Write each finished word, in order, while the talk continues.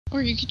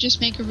Or you could just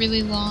make a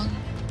really long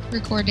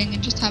recording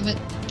and just have it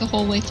the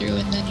whole way through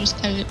and then just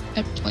cut it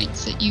at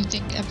points that you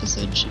think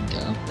episodes should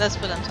go. That's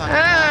what I'm talking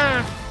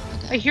about.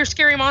 Okay. I hear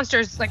scary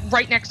monsters like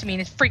right next to me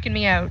and it's freaking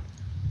me out.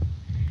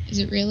 Is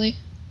it really?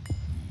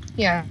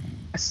 Yeah.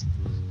 Yes.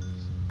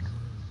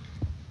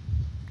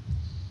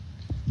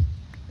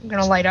 I'm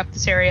gonna light up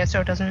this area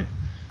so it doesn't...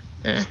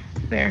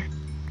 there.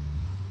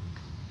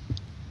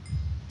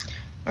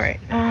 Alright,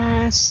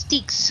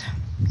 Steaks.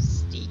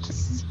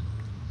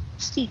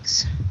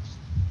 Steaks.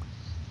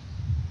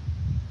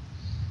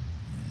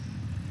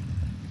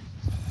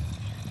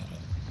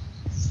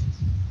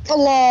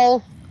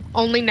 Lol.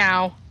 Only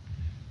now.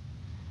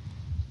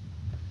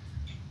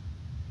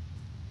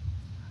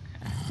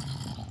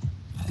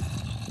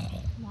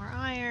 More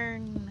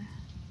iron.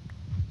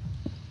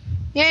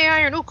 Yay,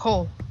 iron. Ooh,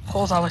 coal.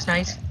 Coal's always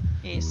nice.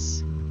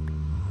 Yes.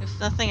 If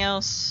nothing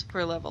else,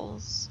 for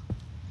levels.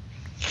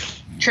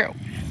 True.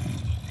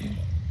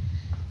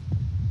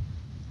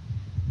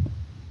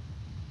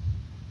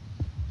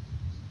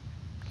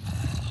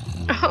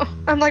 Oh,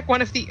 I'm like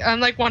one of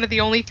the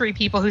only 3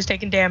 people who's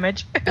taken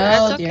damage.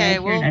 That's dear, okay.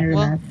 you're an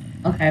Enderman.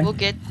 We'll Okay.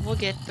 we'll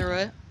get through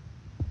it.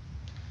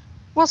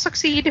 We'll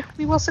succeed.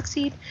 We will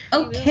succeed.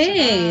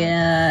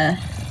 Okay.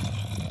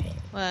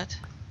 What?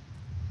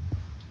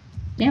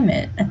 Damn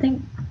it. I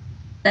think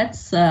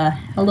that's a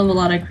hell of a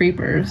lot of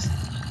creepers.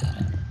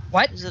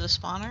 What? Is it a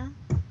spawner?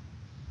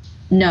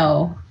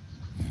 No.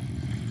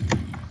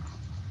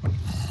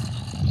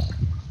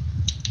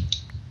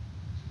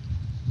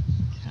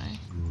 Okay.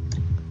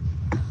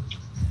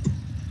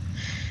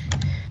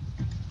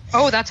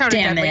 Oh, that sounded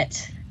Damn deadly.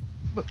 it.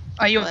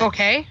 Are you What?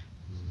 okay?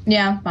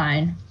 Yeah, I'm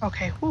fine.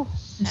 Okay. Whew.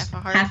 Half a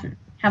heart.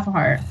 Half a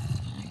heart.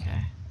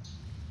 Okay.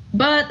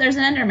 But there's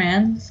an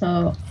Enderman,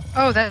 so...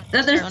 Oh, there's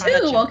There's Don't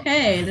touch two! him.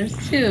 Okay,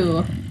 there's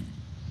 2.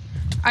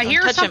 I Don't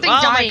hear touch him. something Oh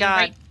my dying. God.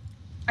 Right,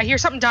 I hear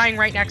something dying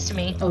right next to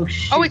me. Oh,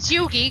 shit. Oh, it's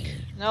you, Geek.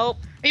 Nope.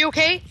 Are you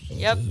okay?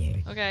 Yep.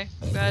 Okay.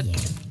 I'm good.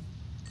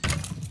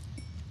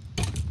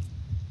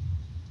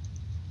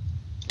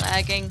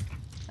 Lagging.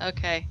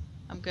 Okay.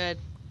 I'm good.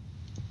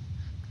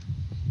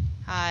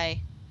 Hi.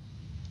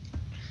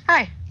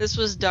 Hi. This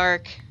was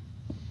dark.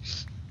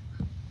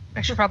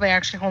 I should probably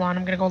actually hold on.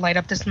 I'm gonna go light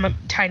up this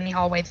tiny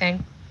hallway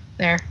thing.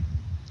 There.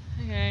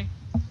 Okay.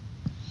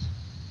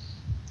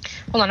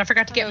 Hold on. I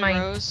forgot to get Hello, my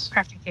Rose.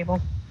 crafting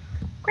table.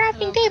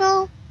 Crafting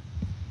Hello. table.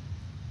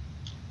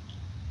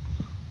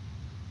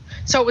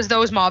 So it was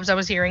those mobs I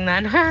was hearing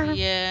then.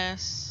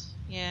 Yes.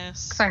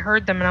 Yes. Because I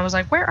heard them and I was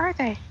like, where are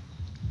they?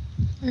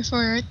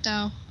 Wherefore art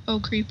thou, O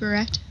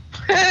creeperette?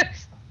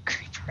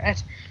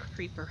 Creeperette.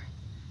 Creeper.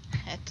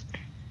 Het.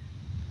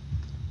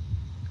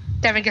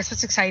 Devin, guess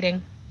what's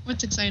exciting?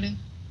 What's exciting?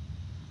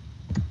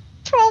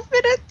 12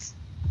 minutes.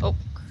 Oh.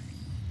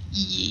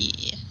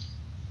 Yeah.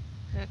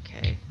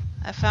 Okay.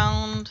 I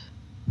found.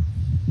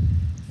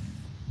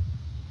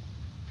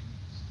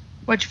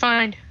 What'd you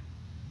find?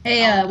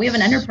 Hey, we have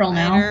an Ender Pearl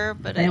now. Spider,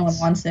 but If anyone it's-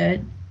 wants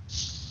it.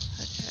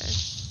 Okay.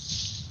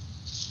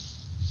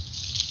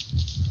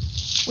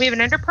 We have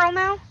an ender pearl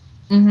now?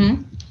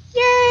 Mm-hmm.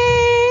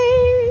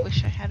 Yay!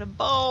 Wish I had a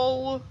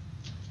bow.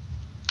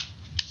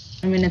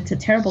 I mean, it's a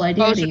terrible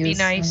idea Bows to would be use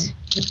nice.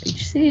 with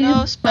HC. No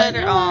but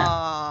spider. yeah.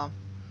 Aw.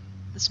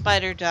 The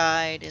spider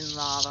died in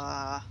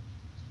lava.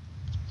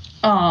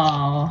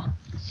 Aw.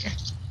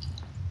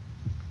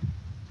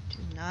 Do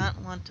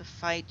not want to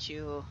fight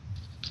you.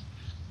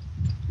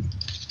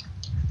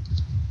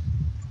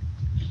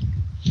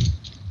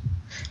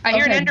 I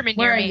hear Okay, an enderman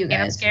where near are me you and I'm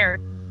guys?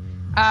 scared.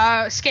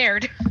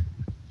 Scared.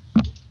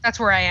 That's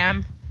where I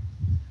am.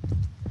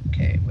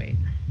 Okay, wait.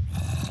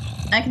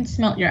 I can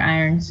smelt your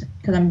irons,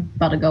 because I'm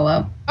about to go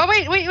up. Oh,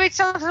 wait,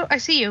 so I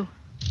see you.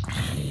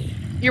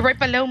 You're right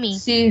below me.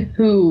 See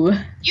who?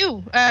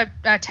 You,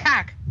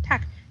 tack.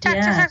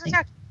 Yeah,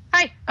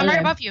 Hi, I'm right Okay.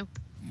 above you.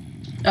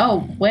 Oh,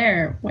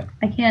 where?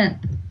 I can't.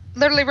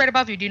 Literally right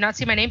above you. Do you not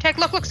see my name tag?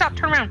 Look, stop,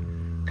 turn around.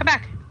 Come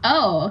back.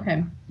 Oh,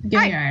 okay. Give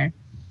Hi. me your iron.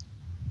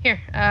 Here,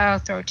 I'll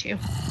throw it to you.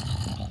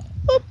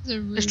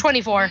 There's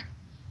 24.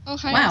 Oh,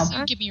 hi. Wow.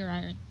 So give me your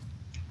iron.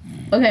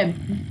 Okay,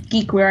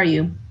 Geek, where are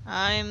you?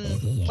 I'm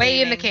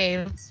Way in the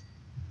caving. cave.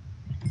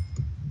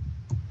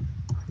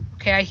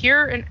 Okay, I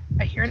hear an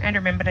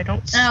enderman, but I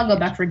don't see I'll go it.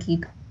 back for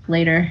Geek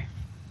later.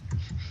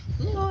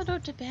 No,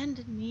 don't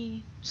abandon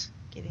me. Just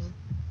kidding.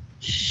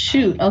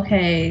 Shoot,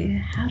 okay.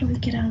 How do we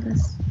get out of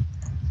this?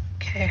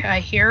 Okay, I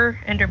hear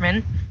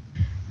enderman.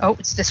 Oh,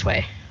 it's this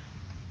way.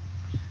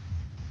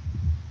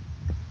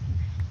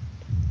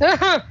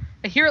 I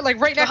hear it like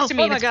right next to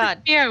me. Oh my and it's God.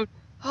 freaking me out.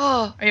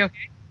 Oh, Are you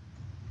okay?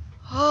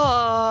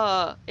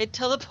 oh! It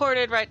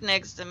teleported right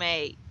next to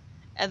me,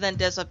 and then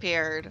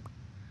disappeared.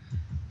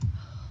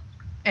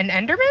 An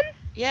enderman?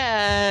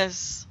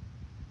 Yes.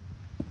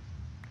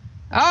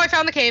 Oh, I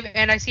found the cave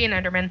and I see an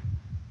enderman.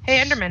 Hey,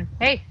 enderman.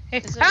 Hey.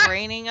 Is it Ah!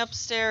 raining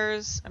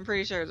upstairs? I'm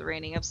pretty sure it's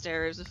raining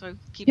upstairs. If I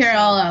keep Here, seeing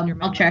I'll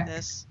Endermen like check.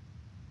 this.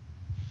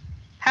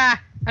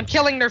 Ha! I'm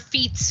killing their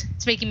feet.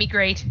 It's making me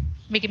great.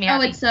 Making me Oh,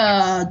 happy.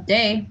 it's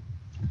day.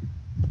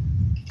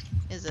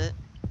 Is it?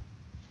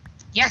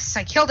 Yes,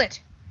 I killed it.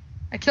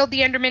 I killed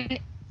the Enderman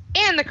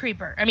and the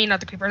creeper. I mean, not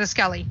the creeper, the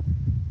skelly.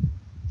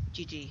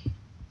 GG.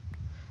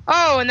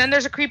 Oh, and then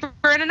there's a creeper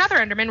and another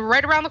Enderman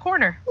right around the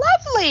corner.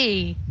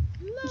 Lovely.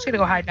 I'm just gonna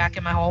go hide back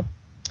in my hole.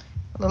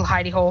 A little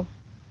hidey hole.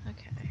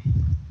 Okay.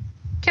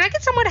 Can I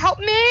get someone to help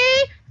me?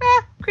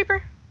 Ah,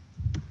 creeper.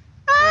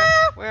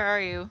 Ah! Where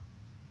are you?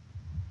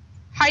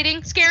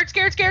 Hiding. Scared.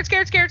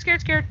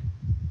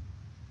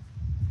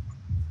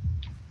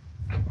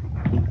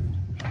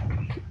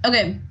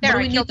 Okay, There, what do I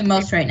we need killed the the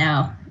most right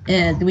now?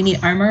 Do we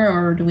need armor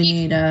or do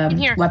we need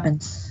here.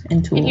 weapons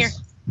and tools? In here.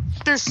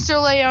 There's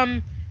still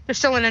an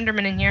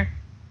Enderman in here.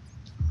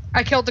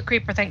 I killed the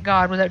creeper, thank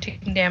God, without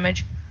taking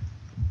damage.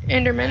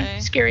 Enderman, Okay.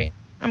 scary.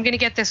 I'm gonna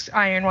get this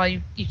iron while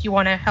you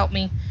want to help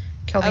me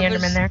kill the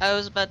Enderman there. I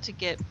was about to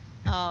get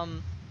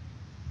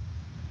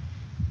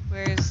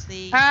where's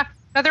the Ah,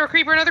 another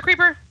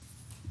creeper.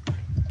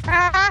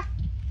 Ah,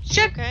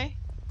 shit. Okay.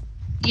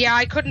 Yeah,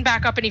 I couldn't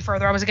back up any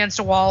further. I was against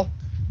a wall.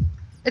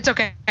 It's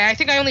okay. I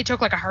think I only took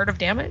like a heart of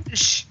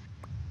damage.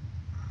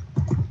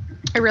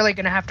 I'm really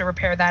gonna have to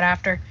repair that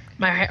after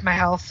my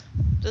health.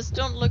 Just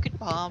don't look at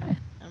Bob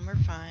and we're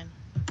fine.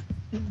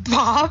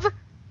 Bob?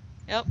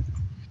 Yep.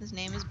 His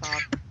name is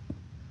Bob.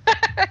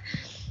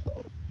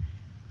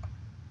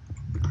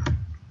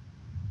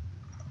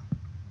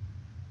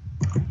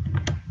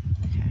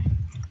 Okay.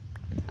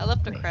 I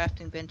left a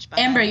crafting bench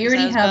behind. Amber, you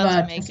already have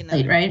a chest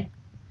plate, right?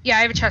 Yeah,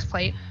 I have a chest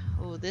plate.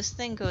 Oh, this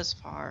thing goes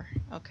far.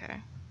 Okay.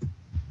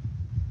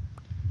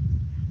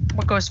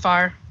 What goes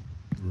far?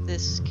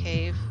 This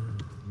cave.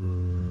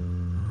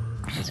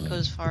 This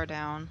goes far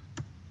down.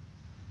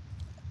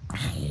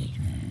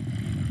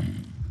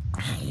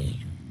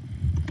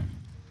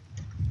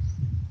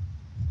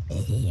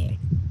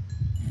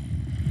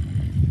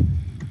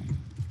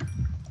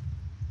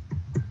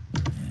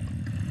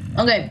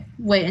 Okay,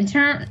 wait.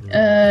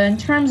 In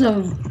terms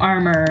of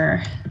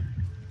armor,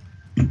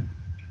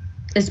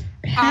 is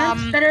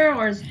pants better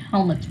or is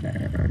helmets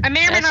better? I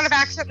may or may not have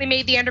accidentally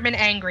made the Enderman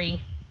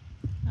angry.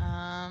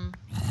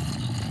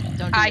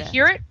 Don't do I that.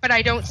 hear it, but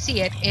I don't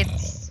see it.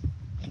 It's,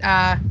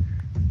 I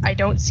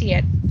don't see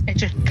it. It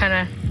just kind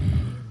of.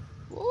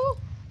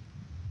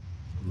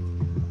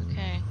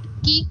 Okay.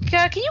 Geek,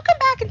 can you come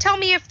back and tell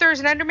me if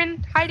there's an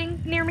Enderman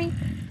hiding near me?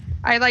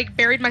 I like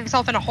buried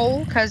myself in a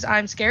hole because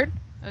I'm scared.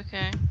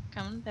 Okay.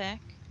 Coming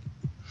back.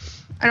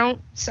 I don't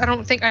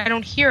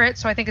hear it,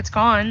 so I think it's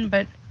gone,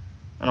 but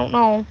I don't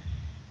know.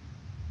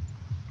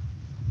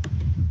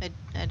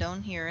 I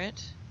don't hear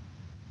it.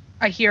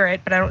 I hear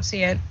it, but I don't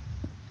see it.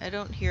 I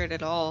don't hear it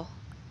at all.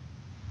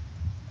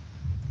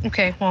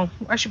 Okay, well,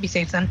 I should be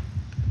safe then.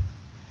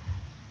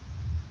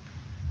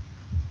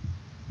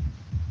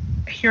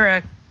 I hear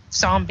a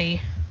zombie.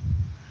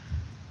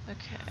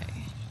 Okay.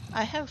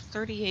 I have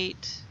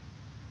 38.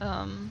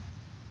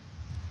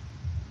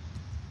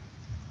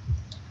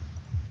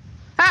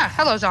 Ah,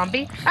 hello,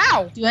 zombie.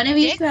 Ow! Do any of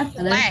you It two have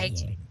feathers?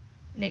 lagged,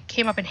 and it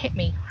came up and hit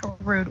me. How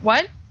rude.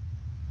 What?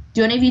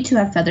 Do any of you two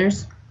have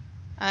feathers?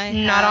 I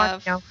Not on-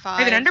 have no. I 5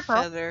 have an ender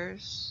pearl.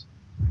 feathers.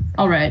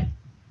 All right.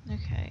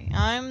 Okay.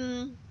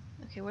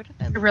 Okay, where did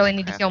I I really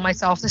need to heal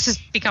myself. This is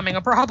becoming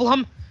a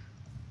problem.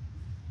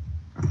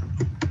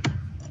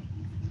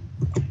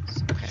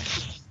 Okay.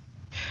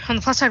 On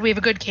the plus side, we have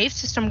a good cave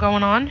system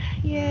going on.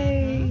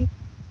 Yay.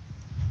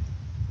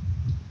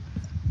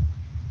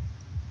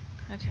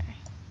 Okay.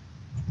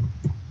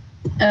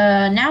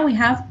 Now we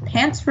have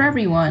pants for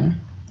everyone.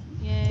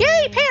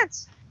 Yay,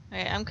 pants!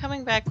 Okay, I'm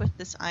coming back with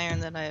this iron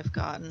that I have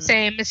gotten.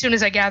 Same, as soon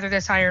as I gather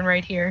this iron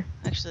right here.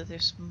 Actually,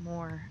 there's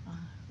more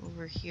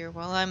over here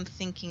while I'm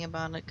thinking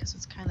about it because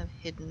it's kind of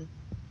hidden.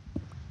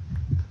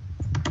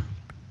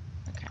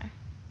 Okay.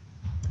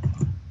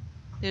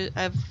 Dude,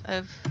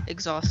 I've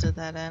exhausted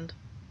that end,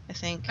 I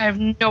think. I have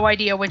no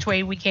idea which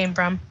way we came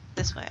from.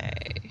 This way.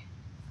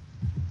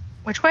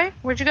 Which way?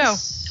 Where'd you go?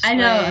 This I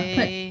know.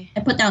 way. I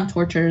put down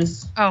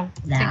torches. Oh, I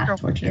think you're over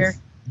torches here.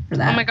 for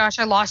that. Oh my gosh,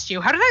 I lost you.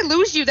 How did I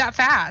lose you that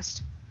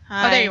fast?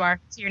 Hi. Oh, there you are.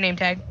 See your name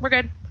tag. We're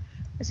good.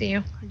 I see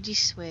you.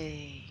 This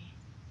way.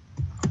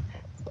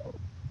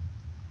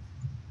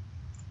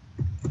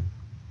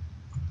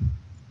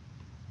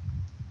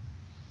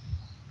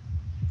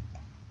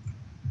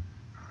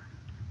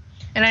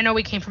 And I know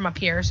we came from up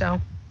here,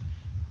 so.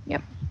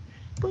 Yep.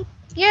 Boop.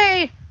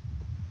 Yay!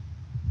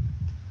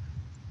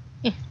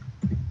 Eh.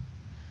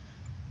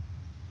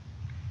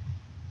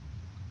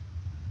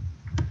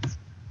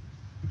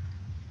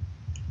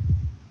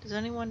 Does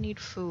anyone need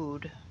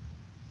food?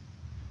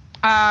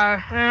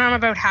 I'm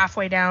about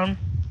halfway down.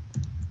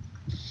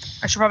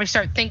 I should probably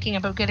start thinking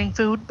about getting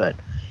food, but.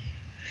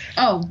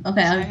 Oh,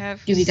 okay. So I I'll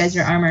have give you guys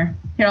your armor.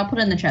 Here, I'll put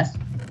it in the chest.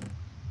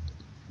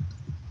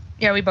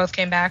 Yeah, we both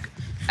came back.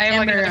 I have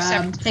Amber, like another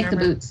 7 take the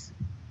boots.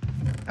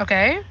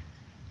 Okay.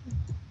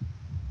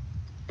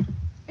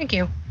 Thank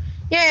you.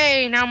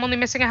 Yay! Now I'm only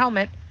missing a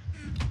helmet.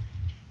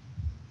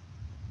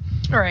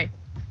 Alright.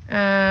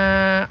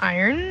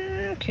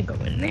 Iron can go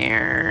in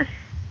there.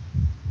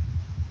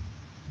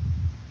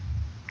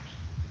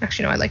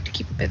 Actually, no, I like to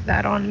keep a bit of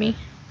that on me.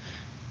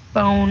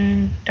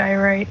 Bone,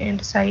 diorite,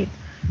 andesite,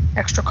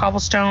 extra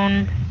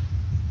cobblestone,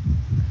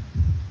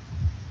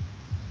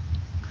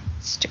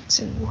 sticks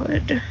and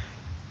wood.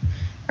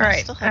 All I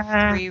right. still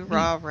have 3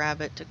 raw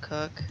rabbit to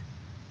cook.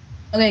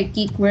 Okay,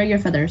 Geek, where are your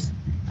feathers?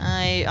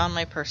 On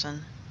my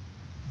person.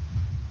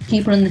 Can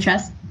you put in the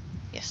chest?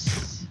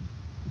 Yes.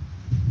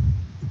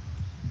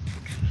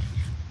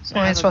 So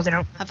Well, I suppose I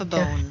have don't. a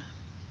bone.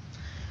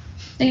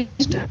 Thank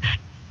you.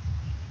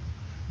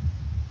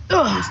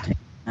 Ugh. Just take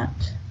that.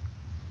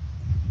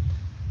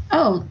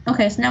 Oh,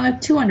 okay, so now I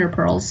have 2 under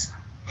pearls.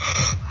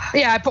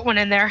 Yeah, I put one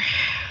in there.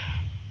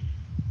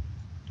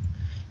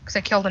 Because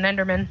I killed an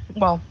enderman.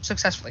 Well,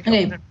 successfully killed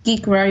Okay, an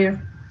Geek, where are you?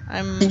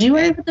 I'm Did you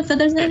already put the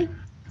feathers in?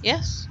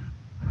 Yes.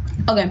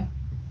 Okay.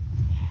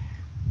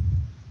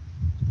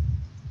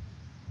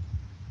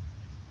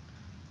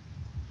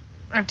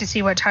 I have to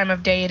see what time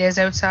of day it is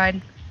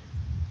outside.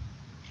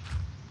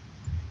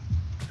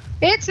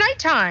 It's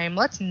nighttime.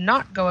 Let's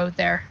not go out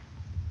there.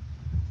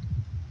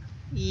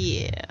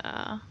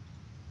 Yeah.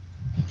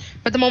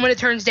 But the moment it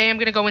turns day, I'm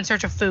going to go in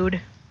search of food.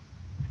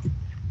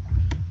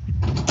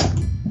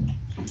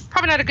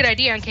 Probably not a good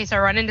idea in case I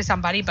run into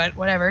somebody, but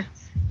whatever.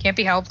 Can't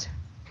be helped.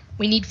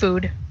 We need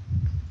food.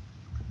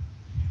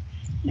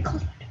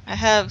 I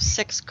have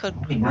 6 cooked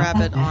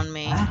rabbit on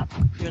me.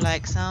 Would you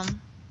like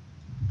some?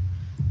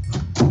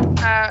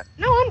 No,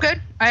 I'm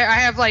good. I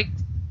have like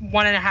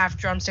 1.5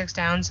 drumsticks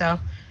down, so.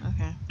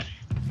 Okay.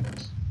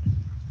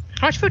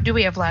 How much food do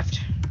we have left?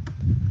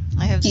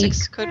 I have Geek.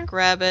 6 cooked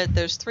rabbit.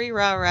 There's 3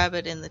 raw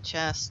rabbit in the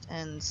chest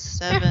and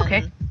 7.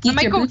 Okay. Geek, I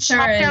might your go boots are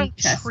chop in down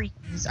chest.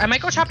 trees. I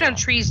might go chop down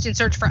trees in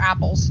search for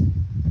apples.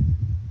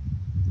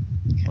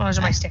 Well, those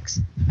are my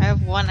sticks. I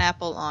have 1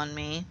 apple on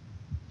me.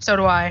 So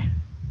do I.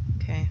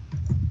 Okay.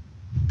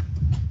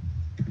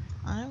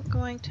 I'm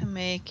going to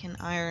make an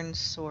iron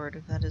sword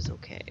if that is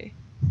okay.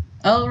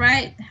 All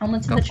right,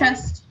 helmet to Go the for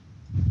chest.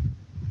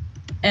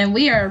 And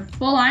we are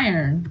full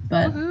iron,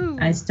 but Woohoo.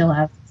 I still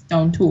have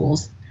stone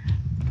tools.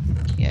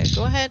 Yeah,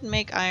 go ahead and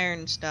make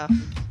iron stuff.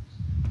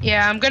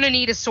 Yeah, I'm gonna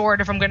need a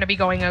sword if I'm gonna be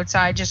going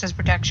outside just as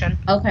protection.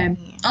 Okay,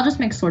 Yeah. I'll just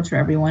make swords for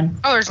everyone.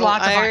 Oh, there's Oh,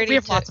 lots of I iron. already We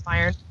have took- lots of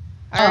iron.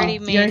 I already you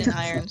made already an took the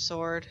iron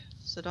sword. sword,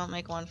 so don't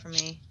make one for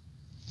me.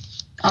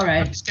 All I'm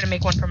right. just gonna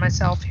make one for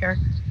myself here.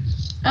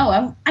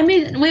 Oh, I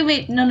made.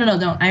 Wait. No,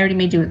 don't. I already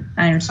made you an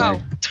iron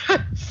sword. Oh,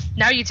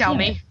 now you tell Damn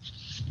me. it.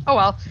 Oh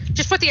well,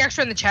 just put the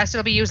extra in the chest.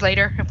 It'll be used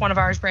later if one of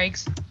ours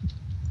breaks.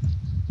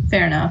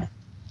 Fair enough.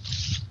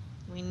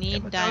 We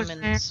need put those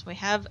diamonds. We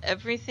have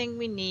everything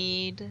we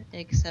need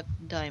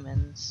except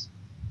diamonds.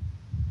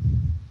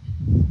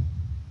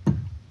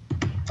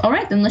 All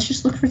right, then let's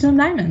just look for some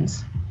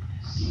diamonds.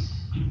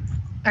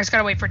 I just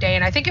gotta wait for day,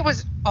 and I think it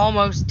was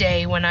almost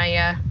day when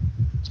I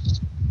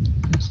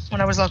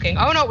was looking.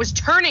 Oh no, it was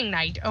turning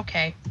night.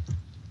 Okay.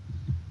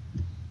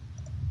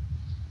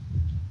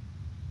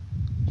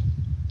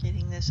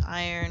 Getting this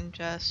iron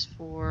just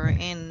for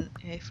an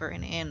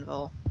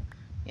anvil.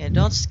 Yeah,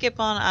 don't skip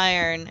on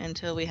iron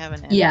until we have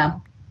an anvil. Yeah.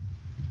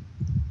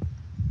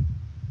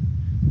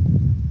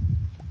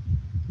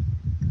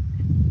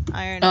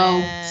 Iron Oh,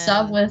 Man.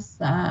 sub with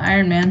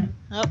Iron Man.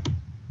 Oh.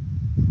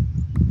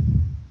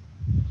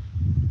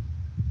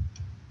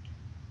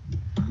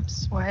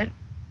 Oops. What?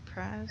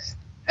 Pressed.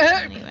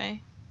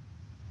 Anyway.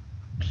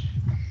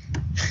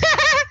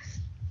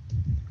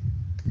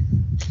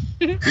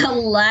 A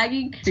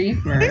lagging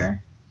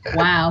creeper.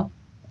 Wow.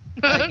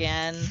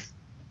 Again.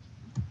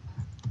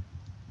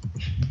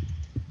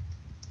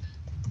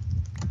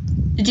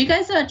 Did you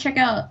guys check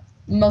out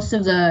most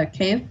of the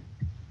cave?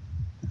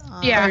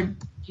 Yeah. Or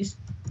you-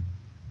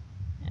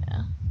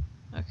 Yeah.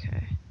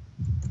 Okay.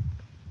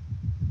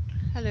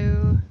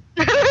 Hello.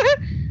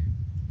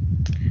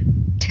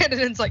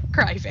 Tanadin's like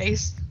cry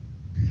face.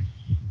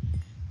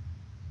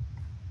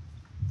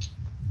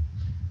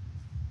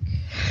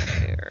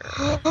 There.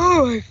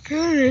 Oh my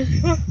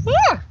goodness.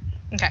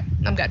 Okay,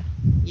 I'm good.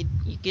 You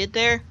good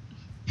there?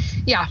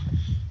 Yeah.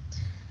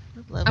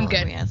 What level I'm are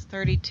good. we at?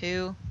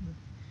 32.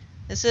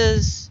 This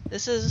is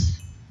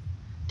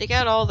dig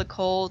out all the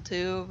coal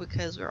too,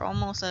 because we're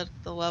almost at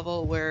the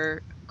level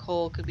where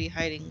coal could be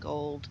hiding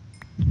gold.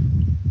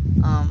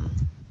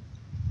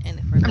 And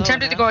if we're I'm low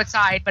tempted to enough- go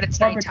outside, but it's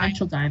or nighttime.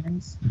 potential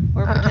diamonds.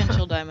 or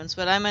potential diamonds,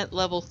 but I'm at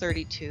level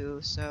 32,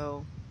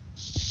 so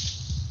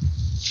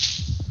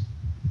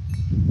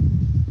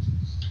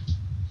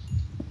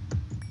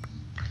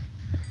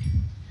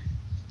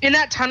In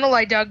that tunnel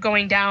I dug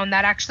going down,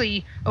 that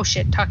actually, oh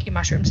shit, Taki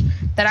mushrooms.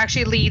 That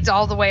actually leads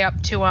all the way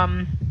up to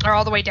or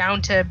all the way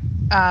down to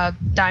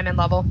diamond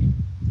level.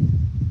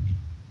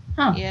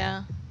 Huh.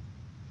 yeah.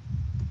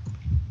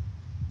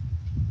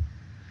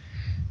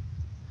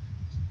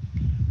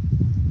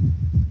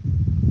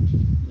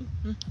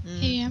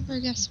 Hey Amber,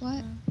 guess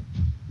what?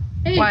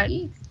 Hey, What?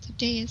 Geek.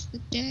 Today is the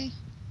day.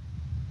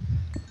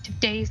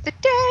 Today's the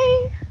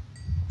day.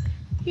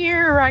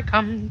 Here I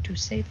come to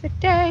save the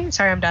day.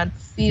 Sorry, I'm done.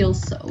 Feel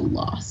so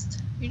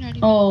lost. You're not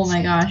even Oh my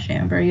inside. gosh,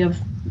 Amber, you have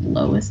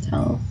lowest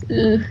health.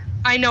 Ugh.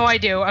 I know I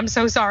do. I'm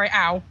so sorry.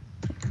 Ow.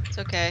 It's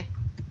okay.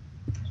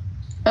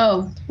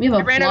 Oh, we have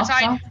I a ran blocked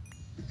outside. off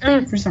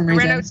thing for some I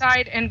reason. ran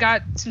outside and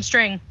got some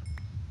string.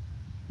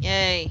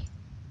 Yay.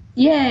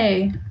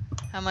 Yay.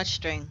 How much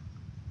string?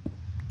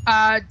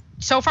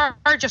 So far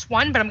just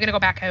one, but I'm gonna go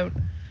back out.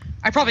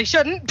 I probably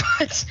shouldn't,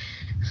 but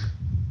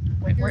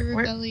wait, You're a where?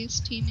 rebellious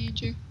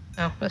teenager.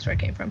 Oh, that's where it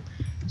came from.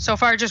 So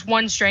far just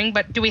one string,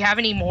 but do we have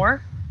any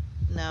more?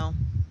 No.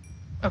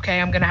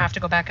 Okay, I'm gonna have to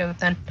go back out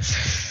then.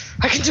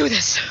 I can do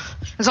this.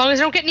 As long as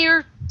I don't get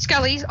near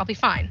skellies, I'll be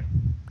fine.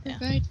 Yeah.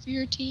 Provide for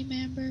your team,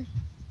 Amber.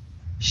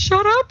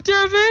 Shut up,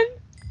 Devin!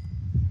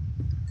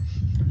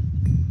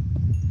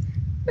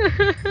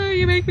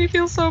 You make me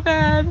feel so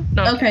bad.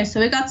 No, Okay, so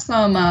we got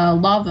some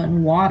lava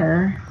and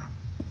water.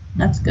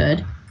 That's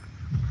good.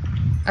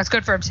 that's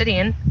good for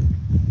obsidian.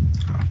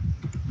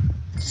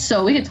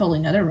 So we could totally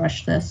nether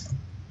rush this.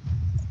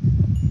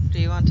 Do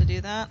you want to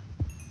do that?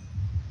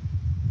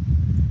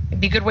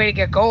 It'd be a good way to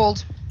get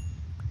gold.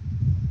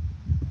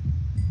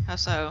 How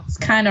so? It's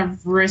kind of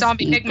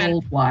Zombie risky pigmen.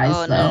 gold-wise,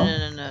 Oh, though.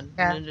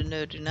 Yeah.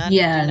 no, do not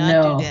Yeah, do not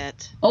no. do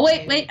that. Oh,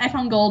 wait, I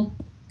found gold.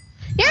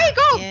 Yay,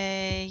 gold!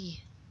 Yay.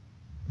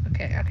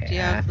 Okay. Do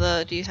you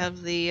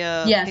have the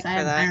Yes, pick I for have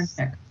an that? iron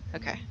pick.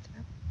 Okay.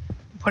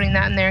 Putting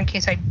that in there in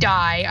case I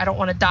die. I don't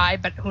want to die,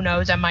 but who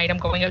knows? I might. I'm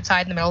going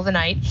outside in the middle of the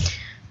night.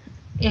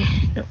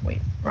 No,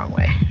 wait, wrong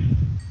way.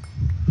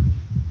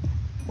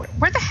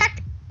 Where the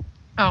heck?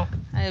 Oh,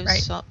 I have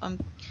right.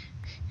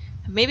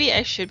 maybe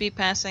I should be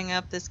passing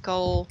up this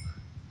coal,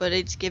 but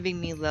it's giving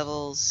me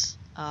levels.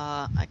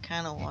 I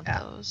kind of want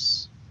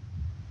those.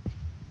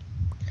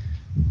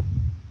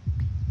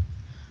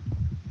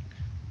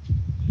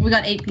 We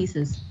got 8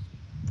 pieces.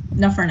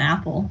 Enough for an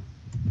apple.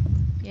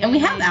 Yay. And we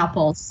have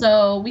apples,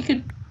 so we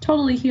could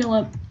totally heal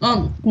up.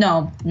 Oh,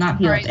 no, not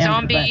heal all up right,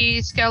 Amber,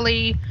 zombie,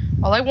 skelly.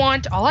 All I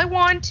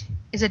want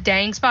is a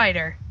dang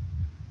spider.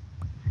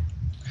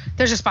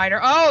 There's a spider.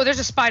 Oh, there's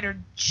a spider.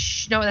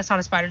 Shh, no, that's not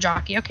a spider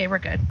jockey. Okay, we're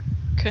good.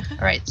 All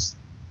right.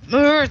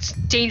 It's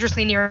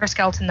dangerously near a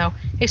skeleton, though.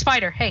 Hey,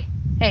 spider. Hey,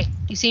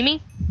 you see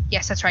me?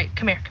 Yes, that's right.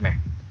 Come here.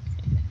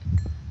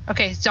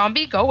 Okay,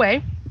 zombie, go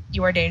away.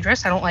 You are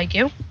dangerous. I don't like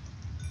you.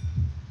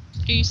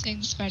 Are you saying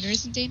the spider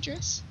isn't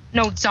dangerous?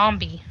 No,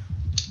 zombie.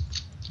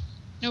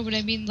 No, but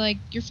I mean, like,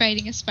 you're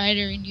fighting a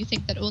spider and you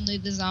think that only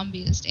the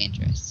zombie is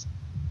dangerous.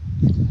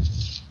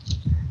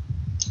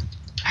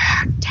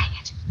 Ah, dang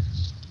it.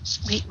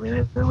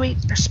 Wait.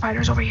 There's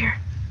spiders over here.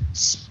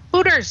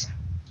 Spooters!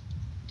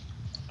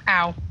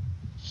 Ow.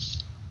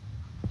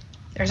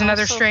 There's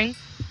another Also- string.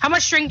 How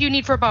much string do you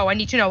need for a bow? I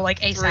need to know, like,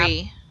 ASAP.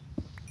 3.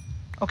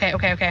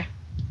 Okay.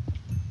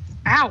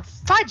 Ow,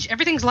 fudge!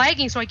 Everything's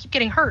lagging, so I keep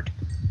getting hurt.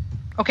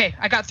 Okay,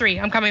 I got 3.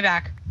 I'm coming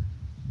back.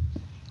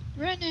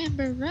 Run,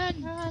 Amber,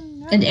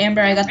 run! And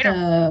Amber, I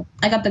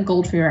got the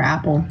gold for your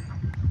apple.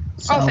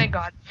 So. Oh, thank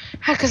God.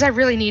 Because I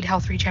really need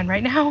health regen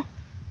right now.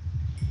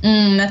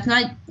 That's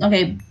not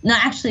okay. No,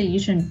 actually, you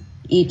shouldn't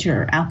eat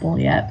your apple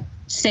yet.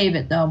 Save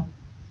it though,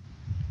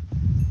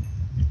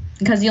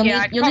 because you'll need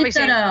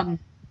that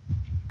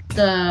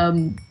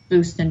the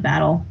boost in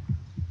battle.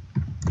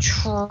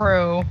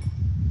 True.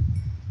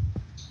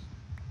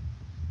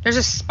 There's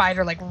a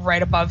spider like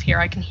right above here.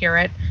 I can hear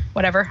it.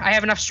 Whatever. I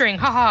have enough string.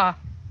 Ha.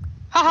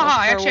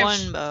 I actually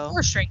have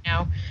 4 string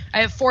now.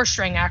 I have 4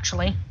 string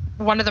actually.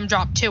 One of them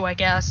dropped 2, I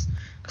guess,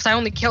 because I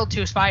only killed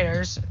 2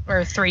 spiders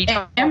or 3.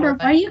 Amber,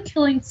 why are you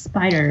killing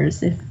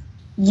spiders if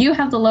you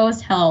have the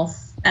lowest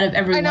health out of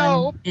everyone? I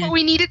know, but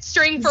we needed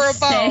string for a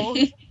bow.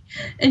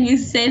 And you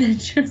say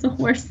that you're the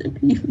worst at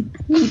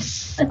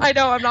PvP. I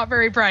know, I'm not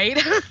very bright.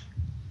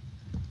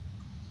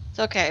 It's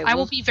okay. I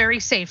will be very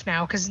safe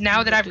now, because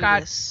now that I've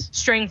got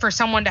string for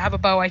someone to have a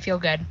bow, I feel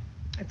good.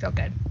 Do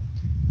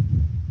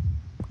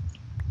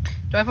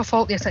I have a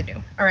full? Yes, I do.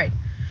 All right.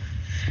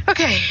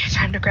 Okay,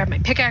 time to grab my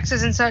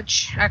pickaxes and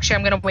such. Actually,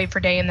 I'm going to wait for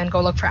day and then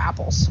go look for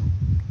apples.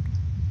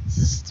 This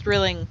is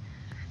thrilling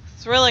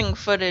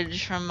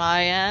footage from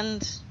my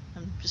end.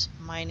 I'm just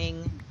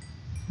mining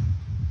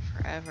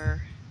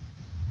forever.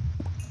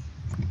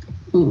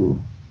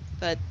 Ooh.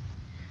 But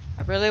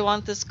I really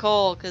want this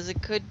coal because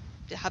it could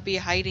be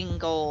hiding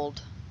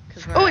gold.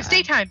 Oh, it's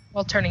daytime.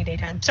 Well, turning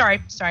daytime.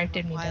 Sorry,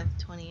 didn't mean to.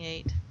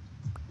 28.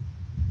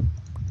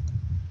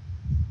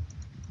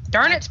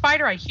 Darn it,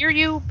 spider! I hear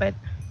you, but.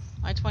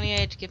 My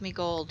 28. Give me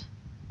gold.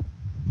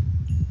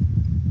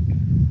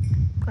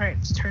 All right,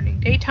 it's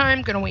turning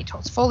daytime. Gonna wait till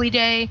it's fully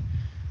day,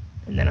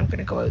 and then I'm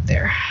gonna go out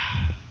there.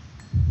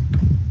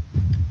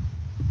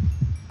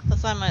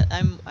 Plus,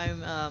 I'm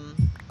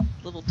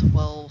level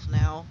 12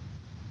 now.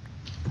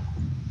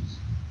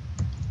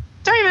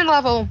 Diamond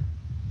level.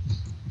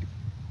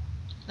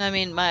 I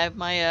mean, my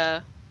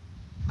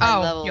Oh,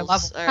 levels. your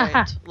level.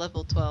 Alright,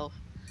 level 12.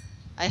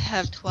 I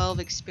have 12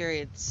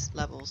 experience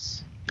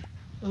levels.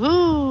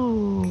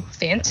 Ooh,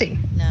 fancy.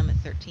 Now I'm at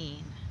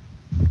 13.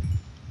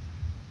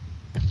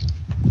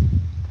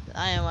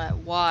 I am at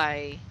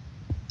Y,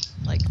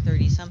 like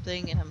 30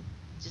 something, and I'm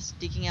just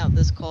digging out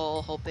this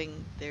coal,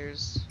 hoping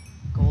there's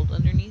gold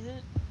underneath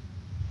it.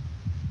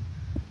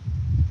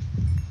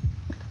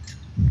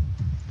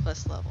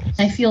 Plus levels.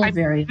 I feel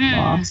very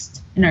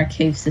lost. in our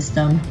cave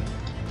system.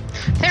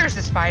 There's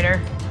the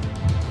spider.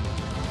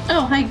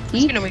 Oh, hi, I'm just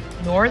Geek. gonna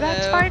ignore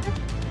that spider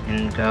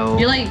and go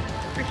You're like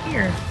over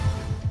here.